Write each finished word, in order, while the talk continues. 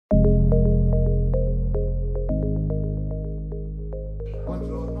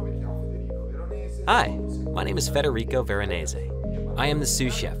Hi, my name is Federico Veronese. I am the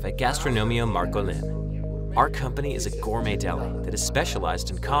sous-chef at Gastronomia Marcolin. Our company is a gourmet deli that is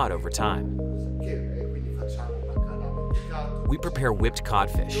specialized in cod over time. We prepare whipped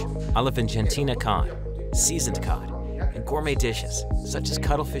codfish, alla vincentina cod, seasoned cod, and gourmet dishes such as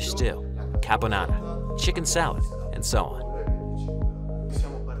cuttlefish stew, carbonara, chicken salad, and so on.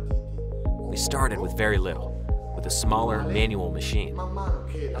 We started with very little, with a smaller manual machine.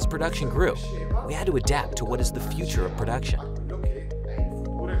 As production grew, we had to adapt to what is the future of production.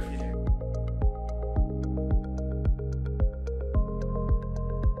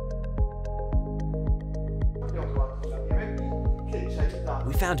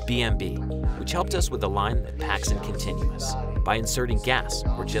 We found BMB, which helped us with a line that packs in continuous by inserting gas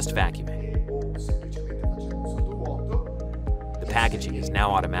or just vacuuming. The packaging is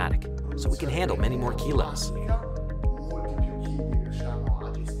now automatic, so we can handle many more kilos.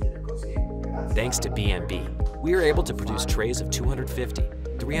 Thanks to BMB, we are able to produce trays of 250,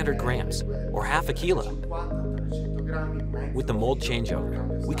 300 grams, or half a kilo. With the mold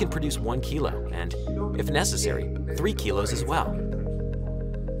changeover, we can produce 1 kilo and, if necessary, 3 kilos as well.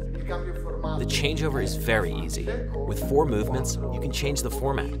 The changeover is very easy. With 4 movements, you can change the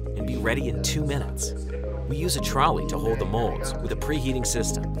format and be ready in 2 minutes. We use a trolley to hold the molds with a preheating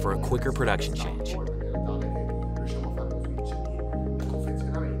system for a quicker production change.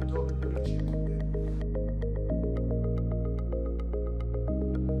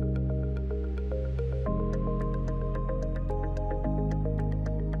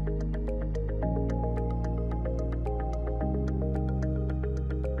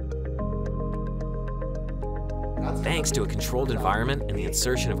 Thanks to a controlled environment and the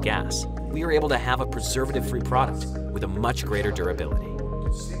insertion of gas, we are able to have a preservative-free product with a much greater durability.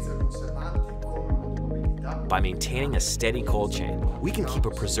 By maintaining a steady cold chain, we can keep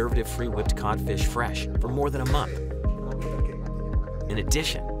a preservative-free whipped codfish fresh for more than a month. In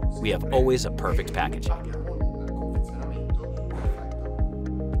addition, we have always a perfect packaging.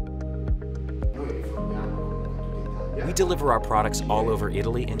 We deliver our products all over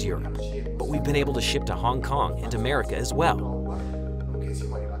Italy and Europe, but we've been able to ship to Hong Kong and America as well,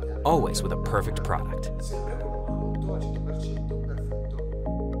 always with a perfect product.